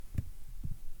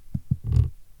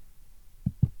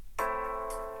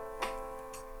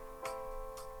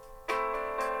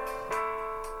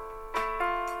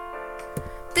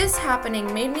This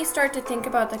happening made me start to think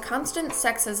about the constant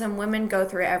sexism women go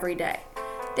through every day.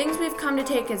 Things we've come to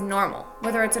take as normal,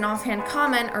 whether it's an offhand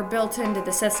comment or built into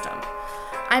the system.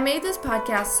 I made this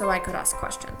podcast so I could ask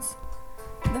questions.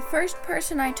 The first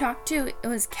person I talked to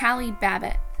was Callie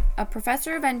Babbitt, a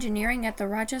professor of engineering at the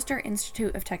Rochester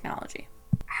Institute of Technology.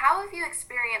 How have you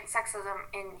experienced sexism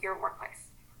in your workplace?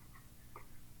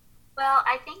 Well,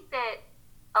 I think that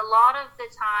a lot of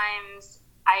the times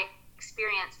I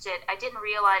experienced it, I didn't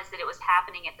realize that it was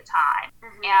happening at the time.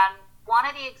 Mm-hmm. And one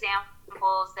of the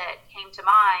examples that came to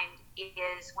mind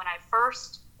is when I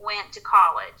first went to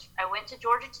college. I went to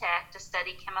Georgia Tech to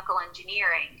study chemical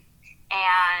engineering.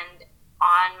 And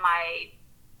on my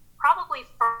probably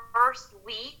first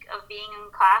week of being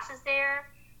in classes there,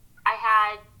 I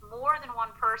had more than one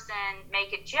person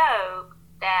make a joke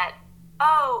that,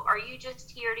 "Oh, are you just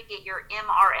here to get your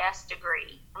MRS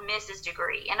degree, or Mrs.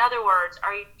 degree? In other words,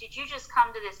 did you just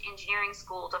come to this engineering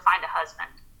school to find a husband?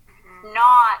 Mm-hmm.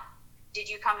 Not, did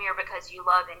you come here because you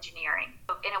love engineering?"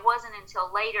 And it wasn't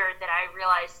until later that I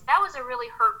realized that was a really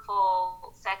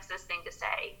hurtful, sexist thing to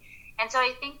say. And so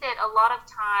I think that a lot of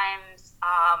times,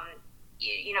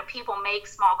 people make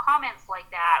small comments like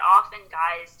that, often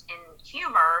guised in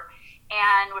humor,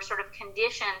 and we're sort of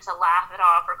conditioned to laugh it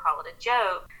off or call it a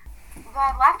joke. The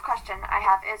last question I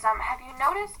have is, have you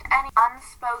noticed any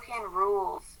unspoken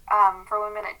rules for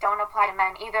women that don't apply to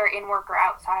men, either in work or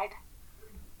outside?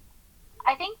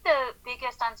 I think the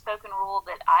biggest unspoken rule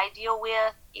that I deal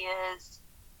with is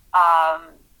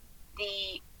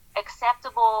the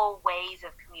acceptable ways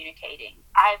of communicating.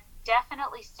 I've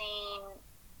definitely seen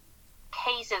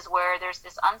cases where there's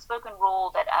this unspoken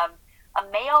rule that a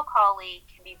male colleague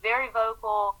can be very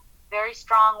vocal, very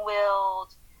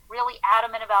strong-willed, really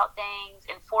adamant about things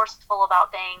and forceful about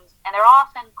things, and they're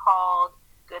often called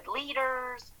good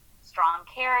leaders, strong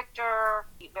character,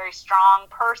 very strong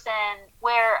person,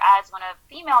 whereas when a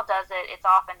female does it, it's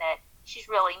often that she's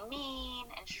really mean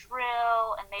and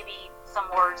shrill and maybe some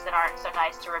words that aren't so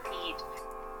nice to repeat.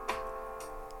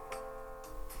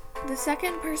 The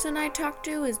second person I talked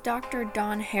to is Dr.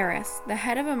 Dawn Harris, the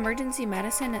head of emergency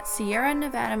medicine at Sierra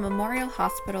Nevada Memorial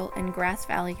Hospital in Grass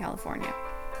Valley, California.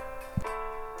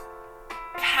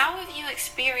 How have you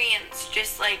experienced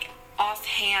just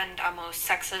offhand almost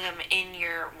sexism in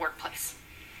your workplace?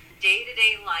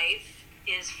 Day-to-day life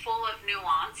is full of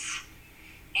nuance,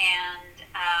 and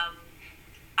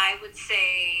I would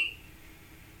say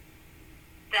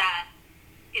that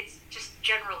it's just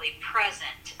generally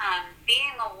present.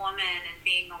 Being a woman and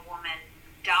being a woman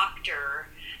doctor,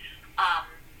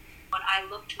 when I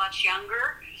looked much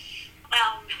younger,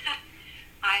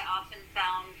 I often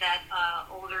found that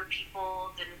older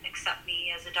people didn't accept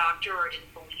me as a doctor or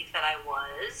didn't believe that I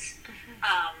was.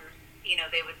 Mm-hmm.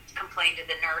 They would complain to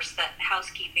the nurse that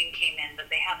housekeeping came in, but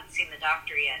they haven't seen the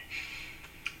doctor yet.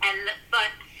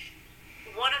 But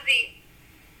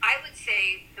I would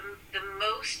say the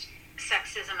most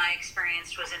sexism I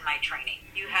experienced was in my training.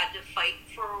 You had to fight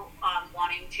for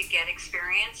wanting to get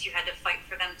experience. You had to fight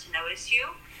for them to notice you,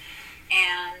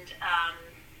 and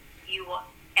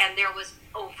there was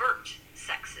overt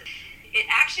sexism. It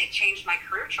actually changed my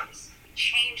career choice. It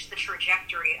changed the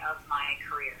trajectory of my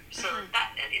career. So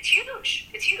that it's huge.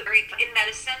 It's huge. In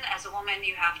medicine, as a woman,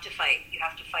 you have to fight. You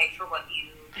have to fight for what you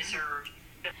deserve.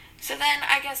 So then,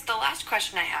 I guess the last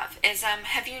question I have is,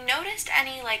 have you noticed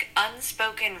any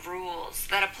unspoken rules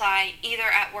that apply either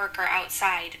at work or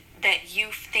outside that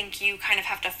you think you kind of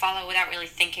have to follow without really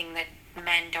thinking that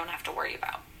men don't have to worry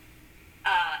about?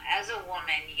 As a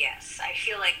woman, yes. I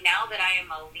feel like now that I am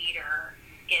a leader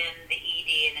in the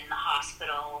ED and in the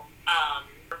hospital,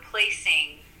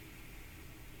 replacing,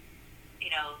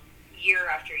 year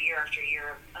after year after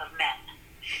year of men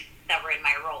that were in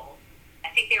my role, I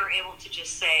think they were able to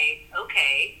just say,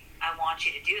 "Okay, I want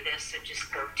you to do this, so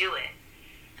just go do it."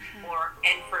 Mm-hmm.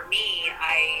 And for me,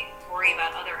 I worry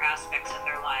about other aspects of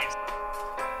their lives.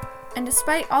 And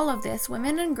despite all of this,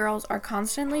 women and girls are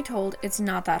constantly told it's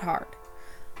not that hard.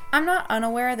 I'm not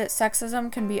unaware that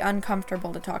sexism can be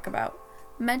uncomfortable to talk about.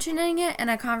 Mentioning it in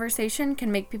a conversation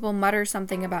can make people mutter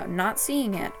something about not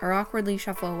seeing it or awkwardly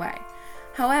shuffle away.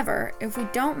 However, if we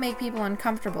don't make people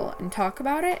uncomfortable and talk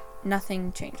about it,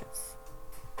 nothing changes.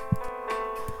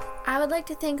 I would like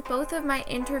to thank both of my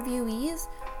interviewees,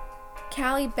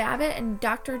 Callie Babbitt and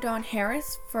Dr. Dawn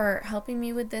Harris, for helping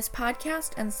me with this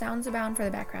podcast, and Sounds Abound for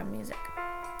the background music.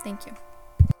 Thank you.